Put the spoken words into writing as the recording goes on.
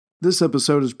This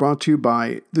episode is brought to you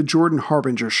by The Jordan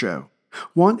Harbinger Show.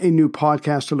 Want a new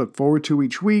podcast to look forward to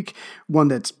each week? One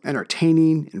that's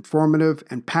entertaining, informative,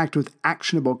 and packed with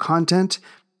actionable content?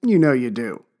 You know you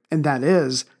do. And that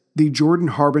is The Jordan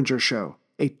Harbinger Show,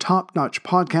 a top-notch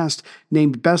podcast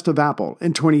named Best of Apple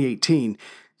in 2018,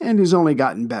 and who's only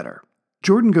gotten better.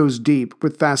 Jordan goes deep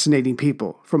with fascinating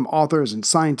people, from authors and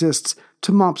scientists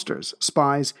to mobsters,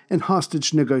 spies, and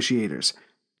hostage negotiators.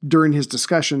 During his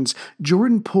discussions,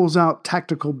 Jordan pulls out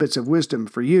tactical bits of wisdom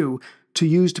for you to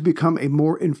use to become a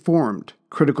more informed,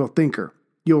 critical thinker.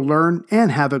 You'll learn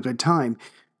and have a good time.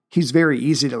 He's very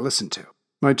easy to listen to.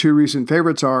 My two recent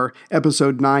favorites are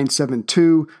Episode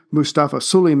 972, Mustafa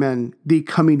Suleiman, The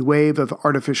Coming Wave of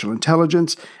Artificial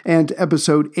Intelligence, and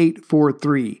Episode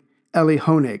 843, Eli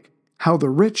Honig, How the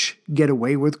Rich Get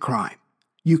Away with Crime.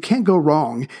 You can't go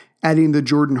wrong adding The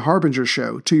Jordan Harbinger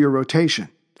Show to your rotation.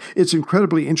 It's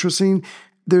incredibly interesting.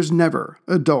 There's never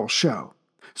a dull show.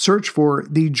 Search for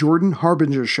The Jordan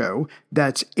Harbinger Show,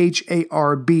 that's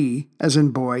Harb as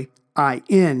in boy,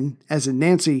 IN as in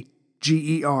Nancy,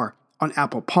 GER, on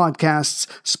Apple Podcasts,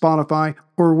 Spotify,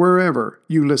 or wherever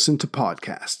you listen to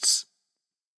podcasts.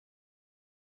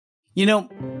 You know,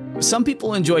 some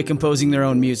people enjoy composing their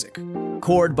own music,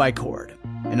 chord by chord,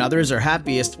 and others are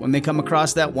happiest when they come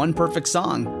across that one perfect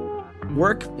song.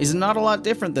 Work is not a lot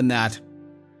different than that.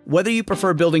 Whether you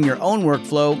prefer building your own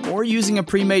workflow or using a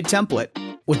pre-made template,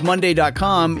 with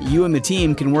Monday.com, you and the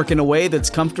team can work in a way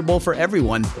that's comfortable for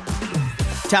everyone.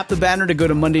 Tap the banner to go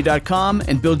to Monday.com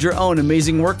and build your own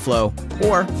amazing workflow,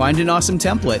 or find an awesome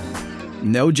template.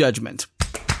 No judgment.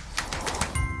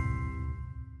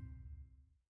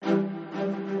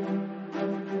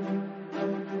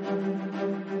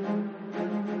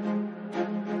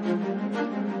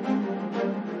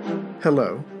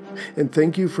 Hello, and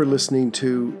thank you for listening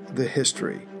to The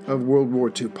History of World War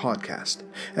II podcast,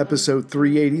 episode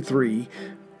 383,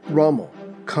 Rommel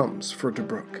Comes for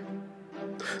Tobruk.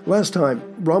 Last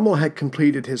time, Rommel had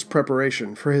completed his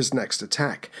preparation for his next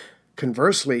attack.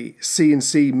 Conversely,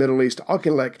 CNC Middle East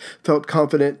Auchinleck felt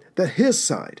confident that his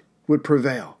side would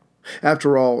prevail.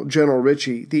 After all, General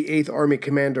Ritchie, the 8th Army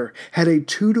commander, had a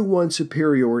 2-to-1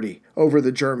 superiority over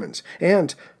the Germans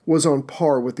and was on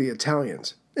par with the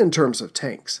Italians in terms of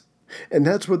tanks. And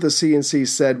that's what the CNC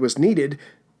said was needed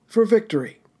for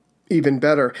victory. Even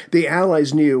better, the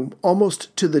Allies knew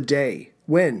almost to the day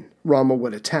when Rommel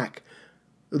would attack.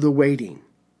 The waiting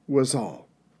was all.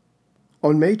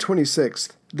 On May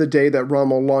 26th, the day that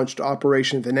Rommel launched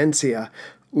Operation Venetia,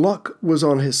 luck was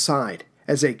on his side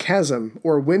as a chasm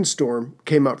or windstorm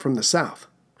came up from the south.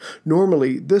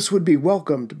 Normally, this would be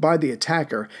welcomed by the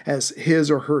attacker as his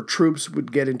or her troops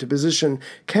would get into position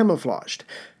camouflaged.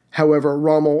 However,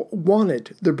 Rommel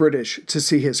wanted the British to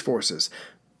see his forces,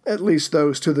 at least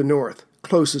those to the north,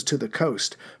 closest to the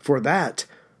coast, for that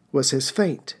was his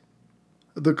feint.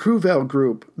 The Crüwell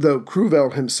group, though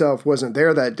Crüwell himself wasn't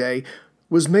there that day,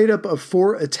 was made up of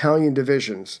 4 Italian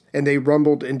divisions, and they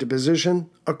rumbled into position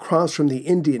across from the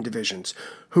Indian divisions,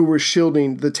 who were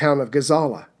shielding the town of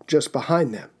Gazala just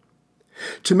behind them.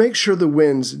 To make sure the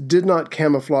winds did not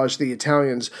camouflage the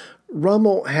Italians,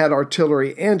 Rommel had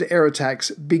artillery and air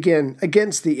attacks begin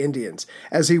against the Indians,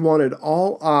 as he wanted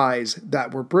all eyes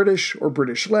that were British or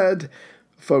British-led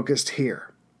focused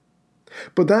here.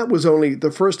 But that was only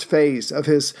the first phase of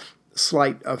his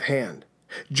sleight of hand.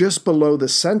 Just below the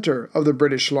center of the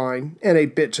British line, and a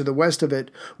bit to the west of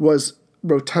it, was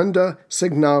Rotunda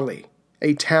Signali,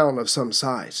 a town of some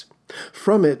size.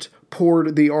 From it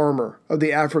poured the armor of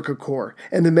the Afrika Korps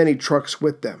and the many trucks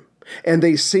with them, and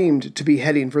they seemed to be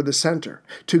heading for the center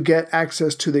to get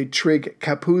access to the Trig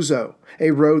Capuzzo,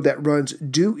 a road that runs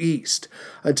due east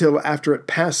until after it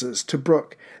passes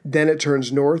Tobruk. Then it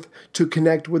turns north to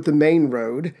connect with the main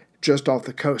road just off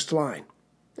the coastline,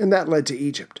 and that led to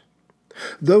Egypt.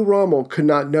 Though Rommel could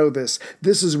not know this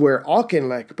is where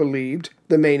Auchinleck believed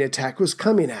the main attack was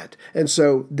coming at, and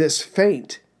so this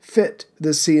feint fit the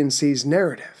CNC's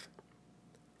narrative.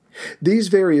 These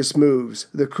various moves,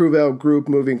 the Crüwell group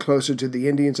moving closer to the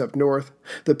Indians up north,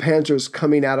 the Panzers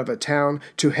coming out of a town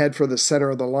to head for the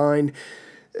center of the line,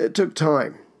 it took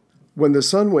time. When the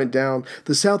sun went down,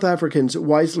 the South Africans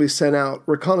wisely sent out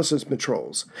reconnaissance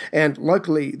patrols, and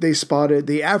luckily they spotted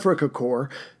the Afrika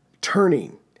Korps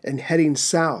turning and heading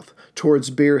south towards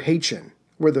Bir Haitchen,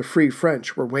 where the Free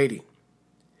French were waiting.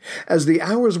 As the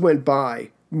hours went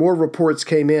by, more reports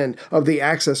came in of the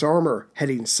Axis armor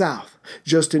heading south,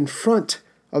 just in front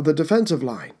of the defensive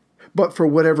line. But for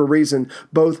whatever reason,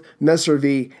 both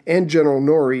Messervy and General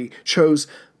Norrie chose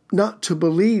not to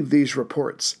believe these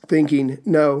reports, thinking,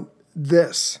 no,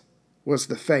 this was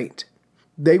the feint.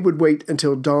 They would wait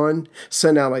until dawn,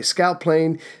 send out a scout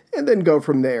plane, and then go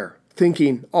from there,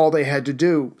 thinking all they had to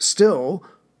do, still,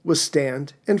 was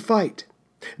stand and fight.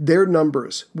 Their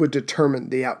numbers would determine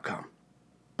the outcome.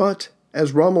 But,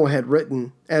 as Rommel had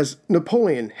written, as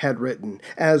Napoleon had written,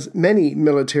 as many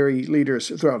military leaders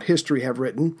throughout history have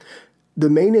written, the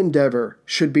main endeavor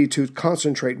should be to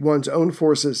concentrate one's own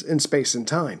forces in space and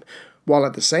time, while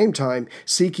at the same time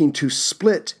seeking to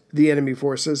split the enemy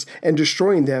forces and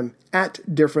destroying them at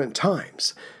different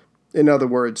times. In other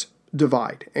words,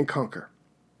 divide and conquer.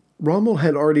 Rommel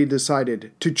had already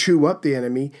decided to chew up the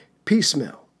enemy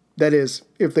piecemeal, that is,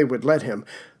 if they would let him,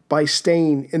 by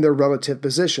staying in their relative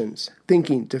positions,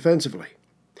 thinking defensively.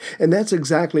 And that's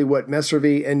exactly what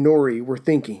Messervy and Norrie were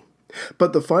thinking.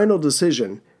 But the final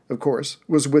decision, of course,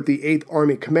 was with the 8th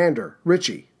Army commander,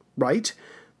 Ritchie, right?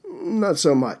 Not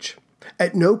so much.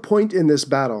 At no point in this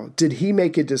battle did he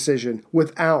make a decision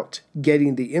without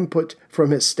getting the input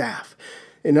from his staff.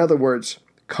 In other words,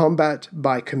 combat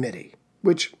by committee,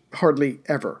 which hardly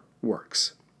ever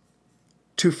works.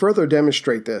 To further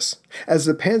demonstrate this, as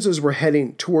the panzers were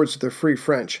heading towards the Free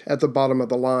French at the bottom of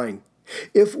the line,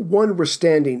 if one were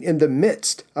standing in the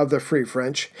midst of the Free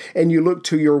French and you looked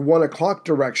to your 1 o'clock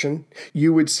direction,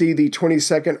 you would see the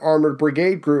 22nd Armored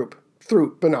Brigade Group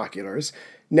through binoculars.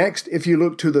 Next, if you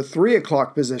looked to the 3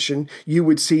 o'clock position, you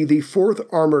would see the 4th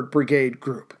Armored Brigade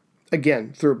Group,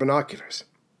 again through binoculars.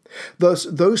 Thus,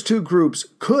 those two groups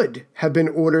could have been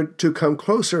ordered to come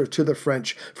closer to the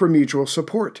French for mutual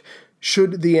support,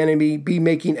 should the enemy be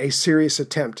making a serious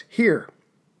attempt here.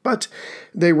 But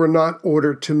they were not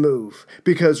ordered to move,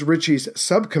 because Ritchie's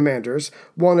sub-commanders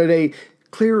wanted a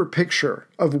clearer picture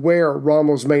of where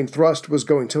Rommel's main thrust was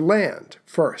going to land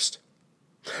first.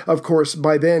 Of course,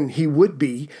 by then he would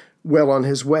be well on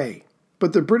his way,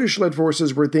 but the British-led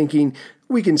forces were thinking,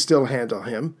 we can still handle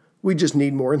him, we just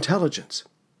need more intelligence.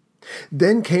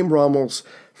 Then came Rommel's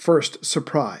first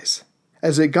surprise.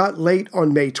 As it got late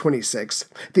on May 26th,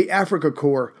 the Afrika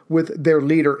Korps, with their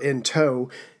leader in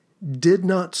tow, did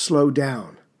not slow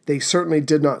down. They certainly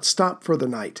did not stop for the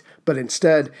night, but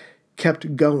instead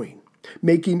kept going,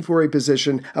 making for a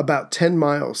position about 10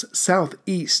 miles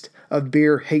southeast of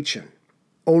Bir Haitchen.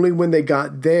 Only when they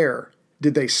got there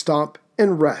did they stop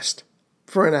and rest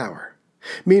for an hour.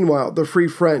 Meanwhile, the Free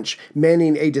French,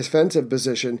 manning a defensive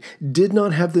position, did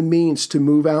not have the means to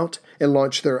move out and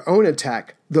launch their own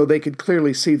attack, though they could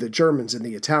clearly see the Germans and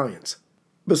the Italians.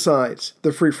 Besides,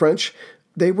 the Free French,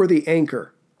 they were the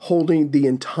anchor, holding the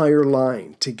entire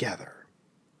line together.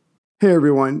 Hey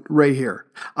everyone, Ray here.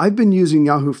 I've been using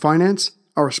Yahoo Finance,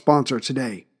 our sponsor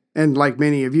today. And like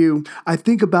many of you, I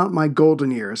think about my golden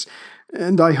years,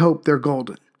 and I hope they're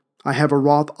golden. I have a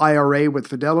Roth IRA with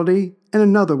Fidelity and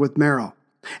another with Merrill,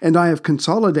 and I have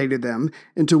consolidated them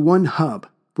into one hub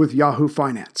with Yahoo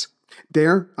Finance.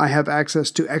 There, I have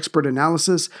access to expert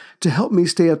analysis to help me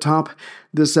stay atop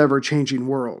this ever-changing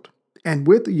world. And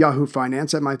with Yahoo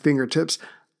Finance at my fingertips,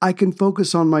 I can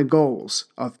focus on my goals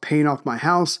of paying off my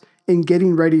house and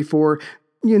getting ready for,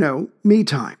 me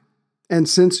time. And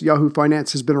since Yahoo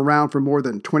Finance has been around for more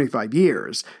than 25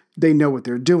 years, they know what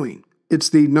they're doing. It's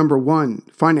the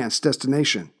 #1 finance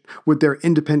destination, with their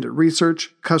independent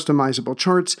research, customizable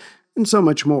charts, and so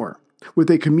much more.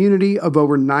 With a community of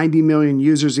over 90 million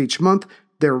users each month,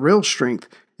 their real strength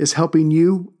is helping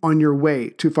you on your way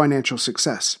to financial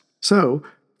success. So,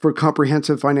 for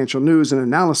comprehensive financial news and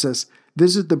analysis,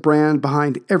 visit the brand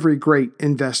behind every great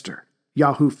investor,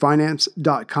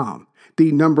 yahoofinance.com,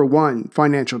 the #1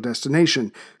 financial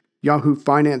destination,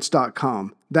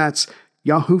 yahoofinance.com. That's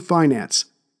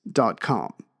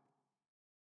yahoofinance.com.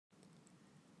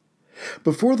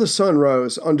 Before the sun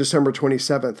rose on December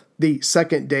 27th, the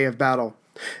second day of battle,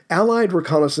 Allied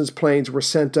reconnaissance planes were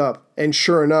sent up, and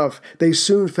sure enough, they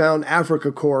soon found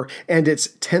Afrika Korps and its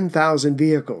 10,000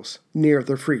 vehicles near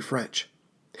the Free French.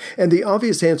 And the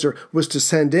obvious answer was to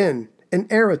send in an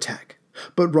air attack,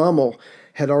 but Rommel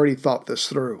had already thought this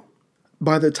through.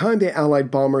 By the time the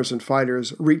Allied bombers and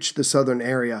fighters reached the southern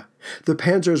area, the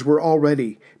panzers were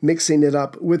already mixing it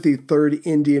up with the 3rd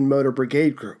Indian Motor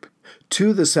Brigade Group.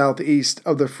 To the southeast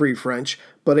of the Free French,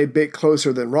 but a bit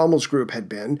closer than Rommel's group had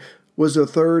been, was the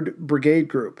 3rd Brigade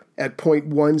Group at point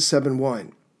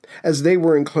 171. As they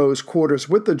were in close quarters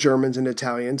with the Germans and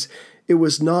Italians, it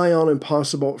was nigh on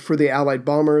impossible for the Allied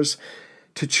bombers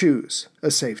to choose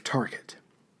a safe target.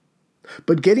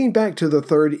 But getting back to the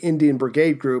 3rd Indian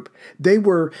Brigade Group, they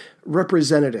were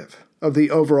representative of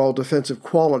the overall defensive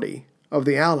quality of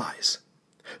the Allies.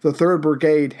 The 3rd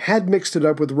Brigade had mixed it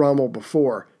up with Rommel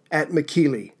before, at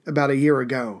Mekili, about a year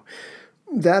ago.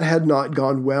 That had not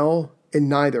gone well, and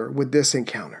neither would this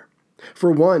encounter.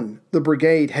 For one, the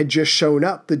brigade had just shown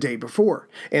up the day before,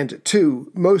 and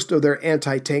two, most of their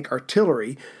anti-tank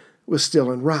artillery was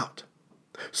still en route.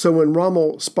 So when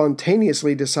Rommel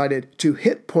spontaneously decided to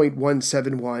hit Point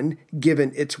 171,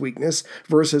 given its weakness,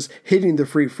 versus hitting the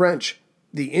Free French,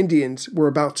 the Indians were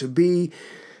about to be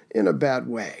in a bad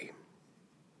way.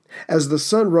 As the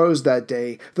sun rose that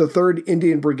day, the 3rd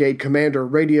Indian Brigade commander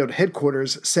radioed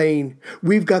headquarters saying,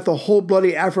 "We've got the whole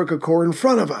bloody Africa Corps in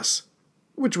front of us,"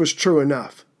 which was true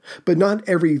enough. But not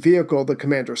every vehicle the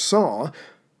commander saw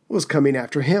was coming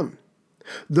after him.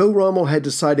 Though Rommel had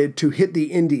decided to hit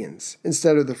the Indians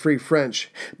instead of the Free French,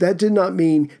 that did not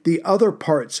mean the other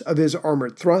parts of his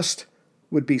armored thrust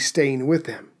would be staying with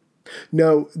him.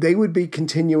 No, they would be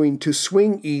continuing to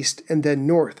swing east and then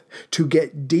north to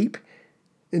get deep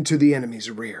into the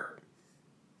enemy's rear.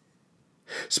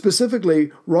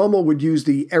 Specifically, Rommel would use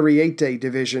the Ariete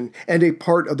Division and a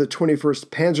part of the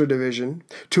 21st Panzer Division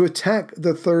to attack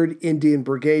the 3rd Indian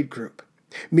Brigade Group.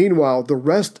 Meanwhile, the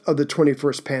rest of the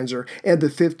 21st Panzer and the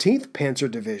 15th Panzer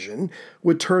Division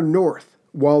would turn north,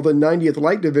 while the 90th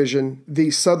Light Division,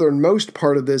 the southernmost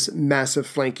part of this massive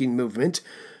flanking movement,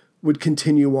 would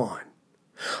continue on.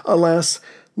 Alas,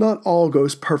 not all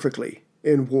goes perfectly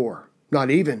in war,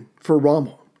 not even for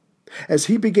Rommel. As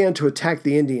he began to attack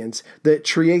the Indians, the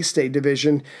Trieste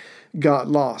Division got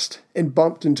lost and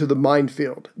bumped into the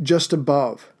minefield just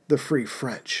above the Free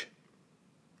French.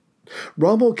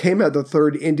 Rommel came at the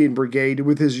 3rd Indian Brigade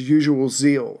with his usual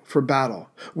zeal for battle,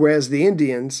 whereas the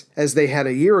Indians, as they had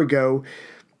a year ago,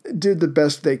 did the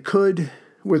best they could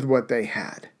with what they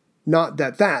had. Not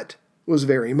that that was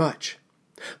very much.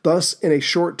 Thus, in a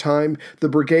short time, the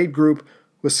brigade group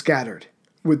was scattered,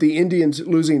 with the Indians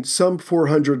losing some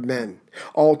 400 men,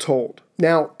 all told,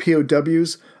 now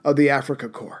POWs of the Africa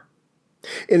Corps.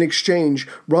 In exchange,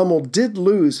 Rommel did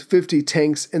lose 50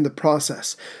 tanks in the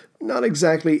process, not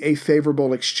exactly a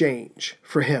favorable exchange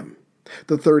for him.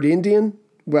 The 3rd Indian,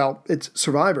 well, its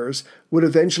survivors, would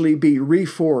eventually be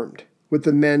reformed with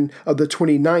the men of the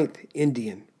 29th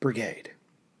Indian Brigade.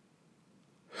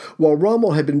 While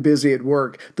Rommel had been busy at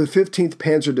work, the 15th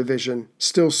Panzer Division,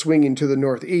 still swinging to the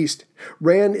northeast,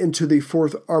 ran into the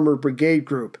 4th Armored Brigade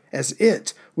Group as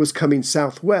it was coming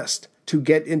southwest to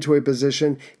get into a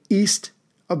position east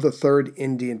of the 3rd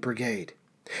Indian Brigade.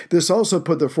 This also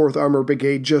put the 4th Armored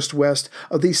Brigade just west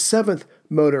of the 7th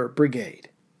Motor Brigade.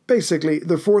 Basically,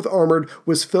 the 4th Armored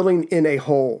was filling in a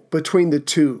hole between the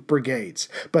two brigades,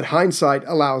 but hindsight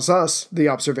allows us the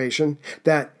observation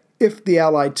that if the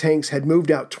Allied tanks had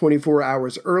moved out 24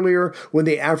 hours earlier when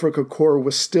the Africa Corps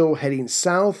was still heading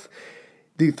south,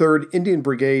 the 3rd Indian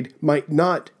Brigade might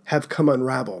not have come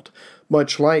unraveled,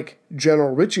 much like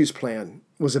General Ritchie's plan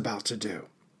was about to do.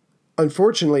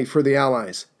 Unfortunately for the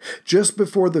Allies, just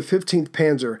before the 15th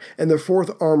Panzer and the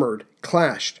 4th Armored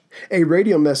clashed, a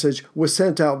radio message was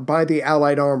sent out by the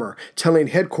Allied armor telling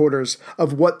headquarters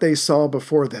of what they saw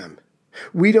before them.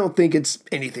 "We don't think it's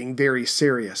anything very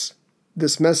serious."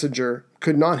 This messenger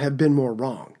could not have been more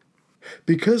wrong.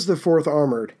 Because the 4th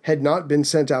Armored had not been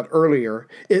sent out earlier,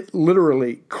 it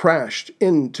literally crashed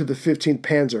into the 15th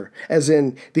Panzer, as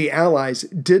in the Allies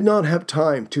did not have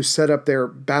time to set up their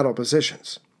battle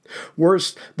positions.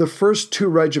 Worse, the first two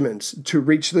regiments to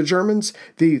reach the Germans,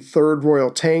 the 3rd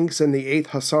Royal Tanks and the 8th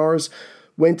Hussars,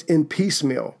 went in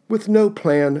piecemeal, with no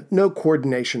plan, no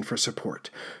coordination for support.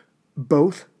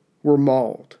 Both were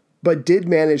mauled, but did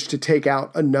manage to take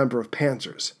out a number of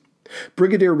panzers.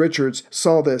 Brigadier Richards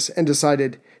saw this and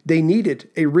decided they needed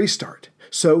a restart,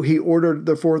 so he ordered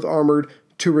the 4th Armored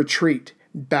to retreat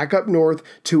back up north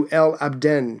to El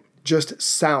Abden, just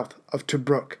south of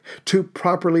Tobruk, to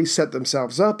properly set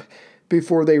themselves up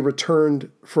before they returned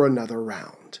for another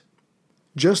round.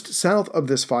 Just south of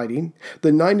this fighting,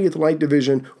 the 90th Light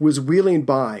Division was wheeling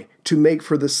by to make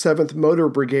for the 7th Motor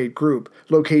Brigade Group,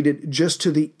 located just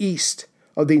to the east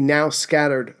of the now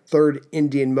scattered 3rd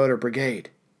Indian Motor Brigade.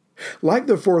 Like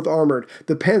the 4th Armored,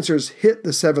 the Panzers hit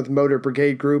the 7th Motor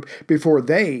Brigade Group before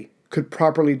they could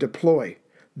properly deploy.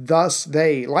 Thus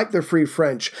they, like the Free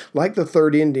French, like the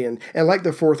 3rd Indian, and like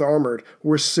the 4th Armored,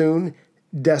 were soon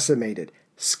decimated,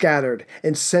 scattered,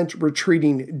 and sent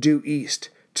retreating due east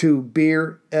to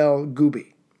Bir el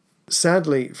Gubi.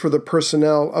 Sadly, for the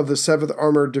personnel of the 7th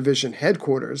Armored Division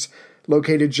headquarters,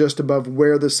 located just above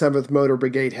where the 7th Motor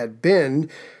Brigade had been,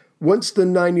 once the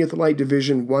 90th Light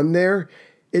Division won there,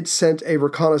 it sent a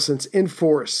reconnaissance in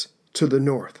force to the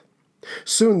north.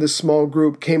 Soon this small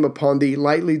group came upon the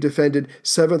lightly defended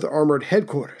 7th Armored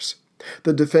headquarters.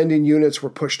 The defending units were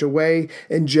pushed away,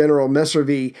 and General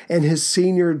Messervy and his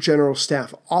senior general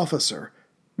staff officer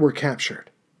were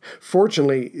captured.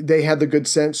 Fortunately, they had the good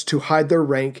sense to hide their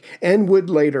rank and would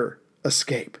later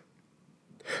escape.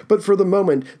 But for the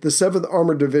moment, the 7th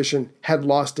Armored Division had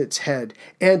lost its head,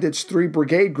 and its 3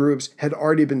 brigade groups had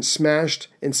already been smashed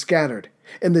and scattered,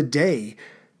 and the day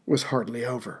was hardly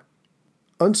over.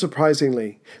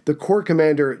 Unsurprisingly, the Corps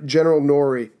commander, General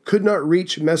Norrie, could not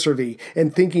reach Messervy,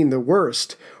 and thinking the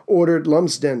worst, ordered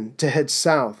Lumsden to head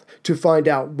south to find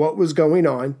out what was going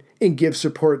on and give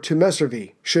support to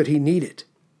Messervy should he need it.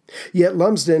 Yet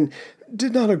Lumsden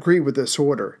did not agree with this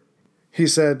order. He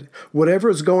said, whatever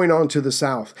is going on to the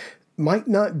south might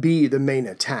not be the main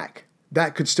attack.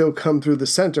 That could still come through the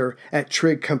center at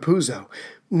Trig Campuzzo.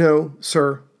 No,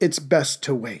 sir, it's best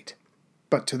to wait.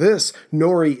 But to this,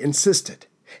 Norrie insisted.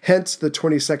 Hence, the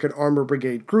 22nd Armored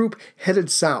Brigade group headed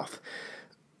south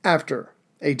after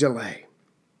a delay.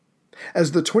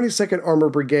 As the 22nd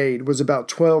Armored Brigade was about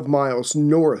 12 miles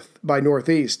north by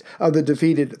northeast of the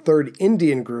defeated 3rd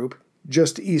Indian Group,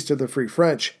 just east of the Free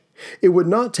French, it would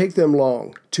not take them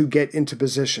long to get into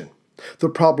position. The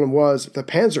problem was the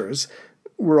panzers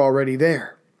were already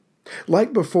there.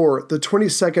 Like before, the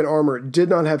 22nd Armored did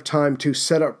not have time to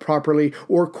set up properly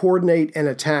or coordinate an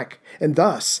attack, and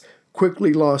thus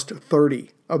quickly lost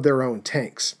 30 of their own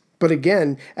tanks. But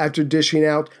again, after dishing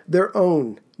out their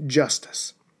own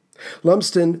justice.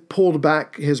 Lumsden pulled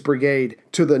back his brigade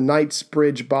to the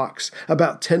Knightsbridge Box,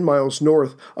 about 10 miles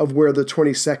north of where the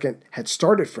 22nd had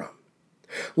started from.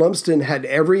 Lumsden had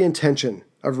every intention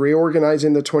of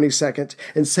reorganizing the 22nd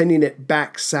and sending it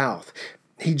back south.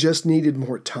 He just needed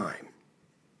more time.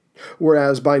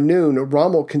 Whereas by noon,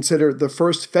 Rommel considered the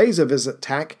first phase of his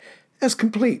attack as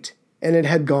complete, and it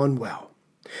had gone well.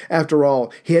 After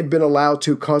all, he had been allowed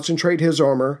to concentrate his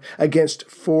armor against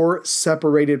 4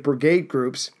 separated brigade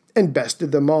groups and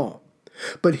bested them all.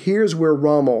 But here's where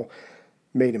Rommel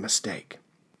made a mistake.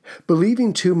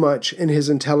 Believing too much in his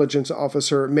intelligence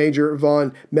officer, Major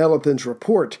von Mellenthin's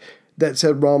report that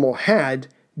said Rommel had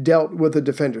dealt with the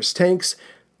defenders' tanks,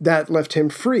 that left him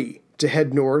free to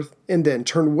head north and then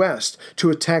turn west to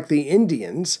attack the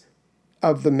Indians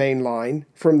of the main line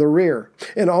from the rear,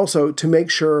 and also to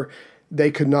make sure they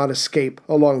could not escape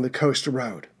along the coast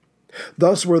road.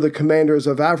 Thus were the commanders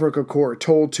of Africa Corps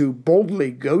told to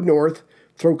boldly go north,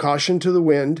 throw caution to the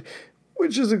wind,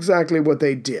 which is exactly what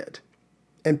they did,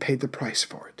 and paid the price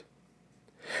for it.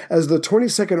 As the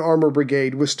 22nd Armored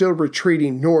Brigade was still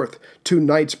retreating north to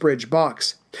Knightsbridge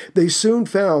Box, they soon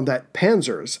found that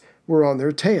panzers were on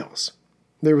their tails.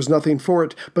 There was nothing for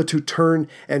it but to turn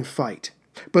and fight.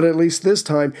 But at least this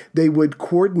time they would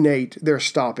coordinate their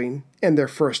stopping and their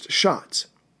first shots.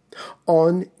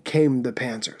 On came the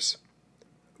panzers.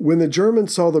 When the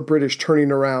Germans saw the British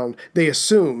turning around, they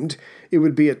assumed it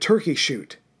would be a turkey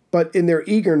shoot. But in their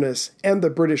eagerness and the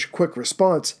British quick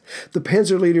response, the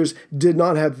panzer leaders did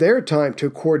not have their time to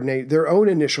coordinate their own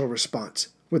initial response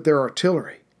with their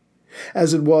artillery.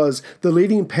 As it was, the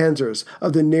leading panzers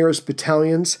of the nearest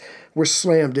battalions were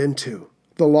slammed into.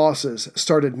 The losses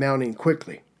started mounting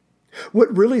quickly.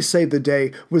 What really saved the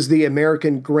day was the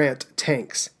American Grant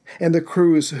tanks and the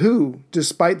crews who,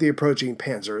 despite the approaching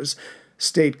panzers,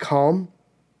 stayed calm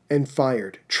and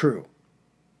fired true.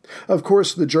 Of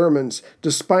course, the Germans,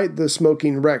 despite the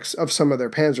smoking wrecks of some of their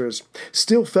panzers,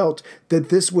 still felt that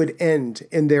this would end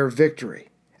in their victory,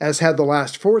 as had the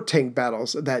last 4 tank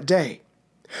battles that day.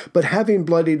 But having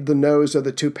bloodied the nose of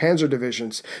the 2 panzer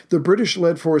divisions, the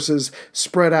British-led forces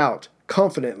spread out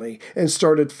confidently and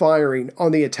started firing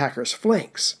on the attackers'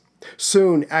 flanks.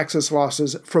 Soon, Axis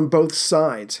losses from both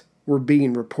sides were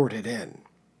being reported in.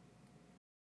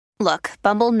 Look,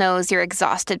 Bumble knows you're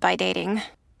exhausted by dating.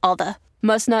 All the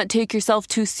must not take yourself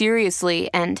too seriously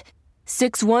and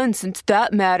 6'1" since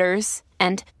that matters.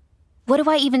 And what do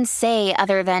I even say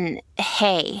other than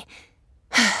hey?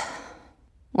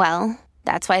 Well,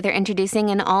 that's why they're introducing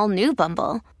an all-new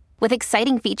Bumble, with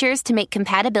exciting features to make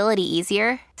compatibility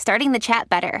easier, starting the chat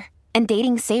better, and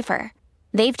dating safer.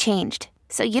 They've changed,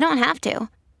 so you don't have to.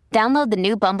 Download the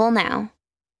new Bumble now.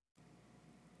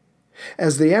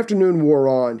 As the afternoon wore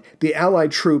on, the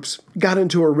Allied troops got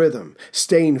into a rhythm,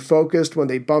 staying focused when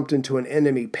they bumped into an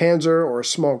enemy panzer or a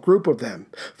small group of them,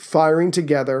 firing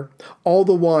together, all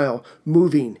the while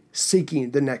moving,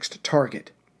 seeking the next target.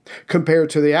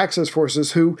 Compared to the Axis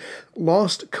forces who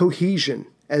lost cohesion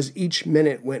as each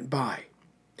minute went by.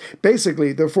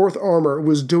 Basically, the 4th Armor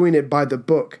was doing it by the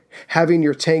book, having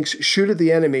your tanks shoot at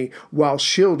the enemy while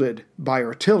shielded by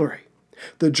artillery.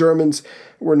 The Germans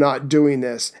were not doing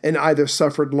this and either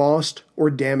suffered lost or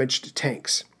damaged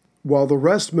tanks, while the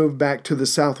rest moved back to the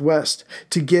southwest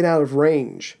to get out of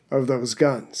range of those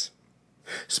guns.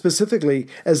 Specifically,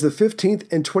 as the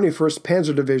 15th and 21st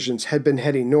Panzer Divisions had been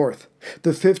heading north,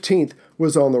 the 15th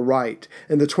was on the right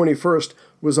and the 21st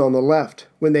was on the left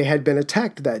when they had been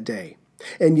attacked that day.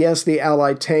 And yes, the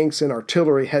Allied tanks and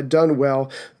artillery had done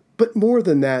well, but more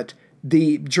than that,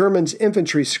 the Germans'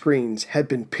 infantry screens had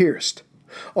been pierced.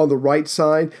 On the right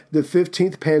side, the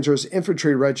 15th Panzer's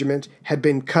infantry regiment had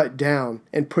been cut down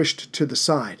and pushed to the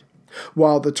side,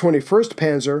 while the 21st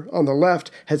Panzer on the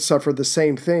left had suffered the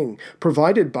same thing,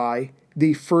 provided by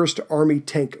the 1st Army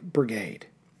Tank Brigade.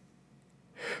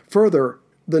 Further,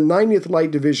 the 90th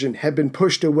Light Division had been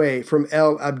pushed away from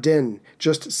El Abdin,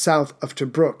 just south of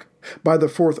Tobruk, by the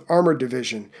 4th Armored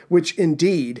Division, which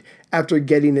indeed, after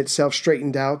getting itself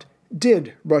straightened out,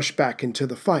 did rush back into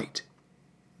the fight.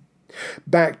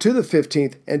 Back to the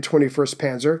 15th and 21st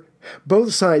Panzer,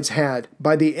 both sides had,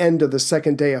 by the end of the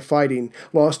second day of fighting,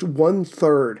 lost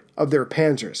 1/3 of their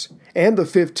panzers, and the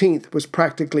 15th was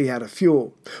practically out of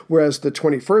fuel, whereas the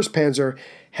 21st Panzer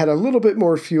had a little bit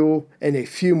more fuel and a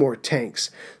few more tanks.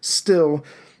 Still,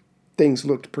 things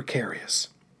looked precarious.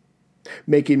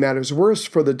 Making matters worse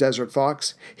for the Desert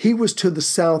Fox, he was to the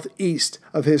southeast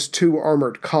of his 2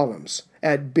 armored columns,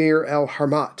 at Bir el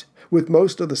Harmat, with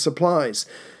most of the supplies,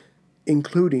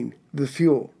 including the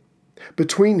fuel.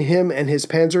 Between him and his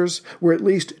panzers were at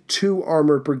least 2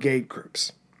 armored brigade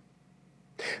groups.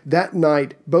 That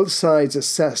night, both sides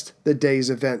assessed the day's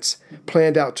events,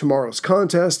 planned out tomorrow's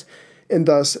contest, and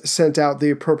thus sent out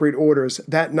the appropriate orders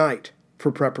that night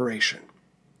for preparation.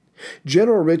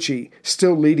 General Ritchie,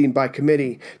 still leading by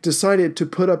committee, decided to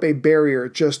put up a barrier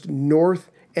just north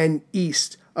and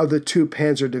east of the 2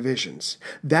 panzer divisions.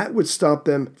 That would stop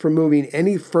them from moving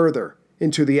any further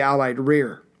into the Allied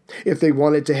rear. If they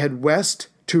wanted to head west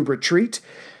to retreat,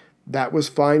 that was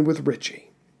fine with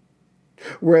Ritchie.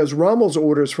 Whereas Rommel's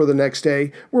orders for the next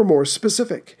day were more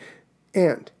specific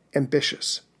and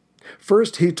ambitious.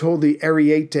 First, he told the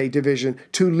Ariete Division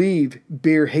to leave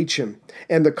Bir Hachem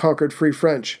and the conquered Free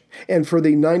French, and for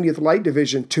the 90th Light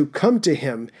Division to come to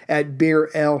him at Bir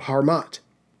el Harmat.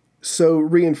 So,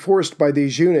 reinforced by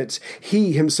these units,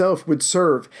 he himself would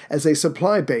serve as a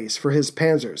supply base for his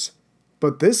panzers.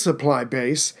 But this supply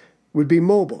base would be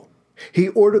mobile. He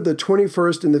ordered the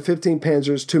 21st and the 15th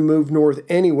Panzers to move north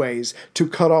anyways to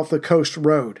cut off the coast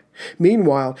road.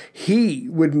 Meanwhile, he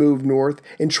would move north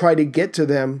and try to get to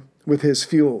them with his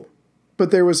fuel. But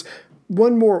there was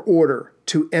one more order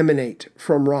to emanate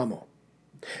from Rommel.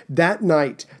 That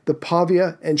night, the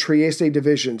Pavia and Trieste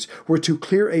divisions were to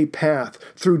clear a path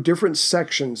through different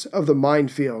sections of the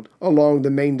minefield along the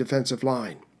main defensive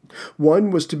line.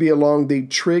 One was to be along the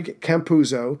Trig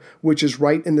Campuzzo, which is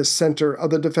right in the center of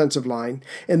the defensive line,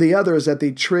 and the other is at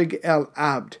the Trig El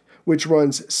Abd, which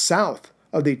runs south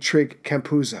of the Trig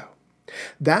Campuzzo.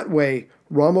 That way,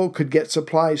 Rommel could get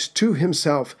supplies to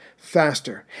himself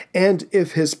faster, and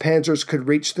if his panzers could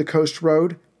reach the coast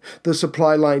road, the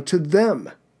supply line to them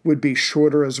would be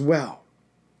shorter as well.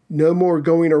 No more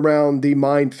going around the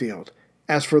minefield.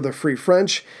 As for the Free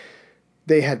French,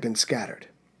 they had been scattered.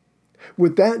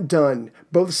 With that done,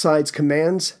 both sides'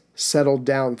 commands settled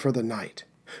down for the night.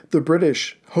 The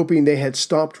British, hoping they had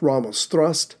stopped Rommel's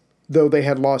thrust, though they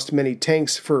had lost many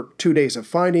tanks for 2 days of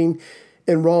fighting,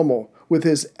 and Rommel, with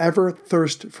his ever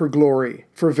thirst for glory,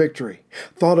 for victory,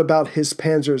 thought about his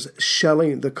panzers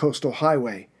shelling the coastal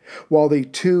highway, while the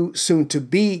 2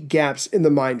 soon-to-be gaps in the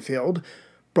minefield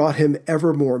brought him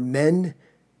ever more men,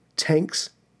 tanks,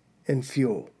 and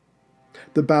fuel.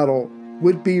 The battle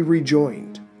would be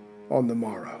rejoined on the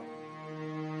morrow.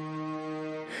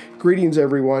 Greetings,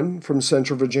 everyone, from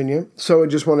Central Virginia. So I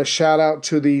just want to shout out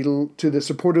to the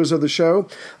supporters of the show.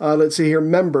 Let's see here,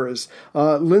 members.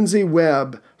 Lindsay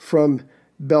Webb from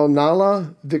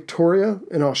Belnala, Victoria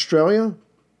in Australia.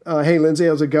 Hey, Lindsay,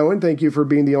 how's it going? Thank you for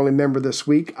being the only member this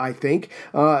week, I think.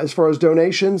 As far as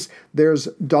donations, there's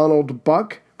Donald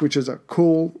Buck, which is a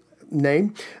cool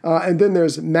name. And then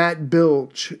there's Matt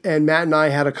Bilge, and Matt and I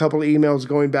had a couple of emails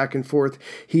going back and forth.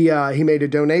 He made a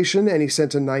donation, and he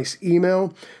sent a nice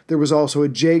email. There was also a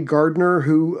Jay Gardner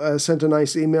who sent a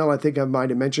nice email. I think I might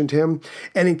have mentioned him.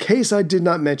 And in case I did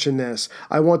not mention this,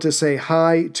 I want to say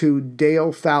hi to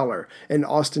Dale Fowler in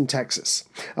Austin, Texas.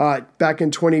 Back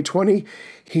in 2020,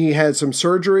 he had some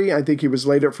surgery. I think he was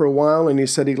laid up for a while, and he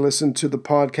said he listened to the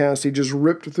podcast. He just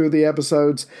ripped through the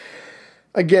episodes.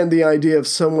 Again, the idea of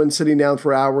someone sitting down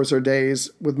for hours or days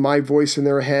with my voice in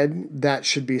their head, that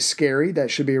should be scary.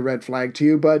 That should be a red flag to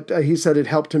you. But he said it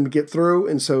helped him get through.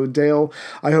 And so, Dale,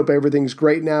 I hope everything's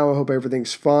great now. I hope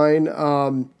everything's fine.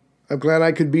 I'm glad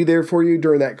I could be there for you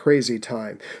during that crazy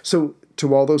time. So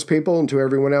to all those people and to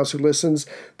everyone else who listens,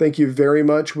 thank you very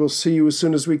much. We'll see you as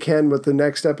soon as we can with the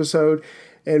next episode,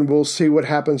 and we'll see what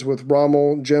happens with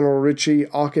Rommel, General Ritchie,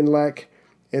 Auchinleck,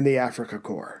 and the Afrika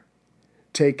Korps.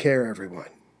 Take care,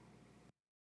 everyone.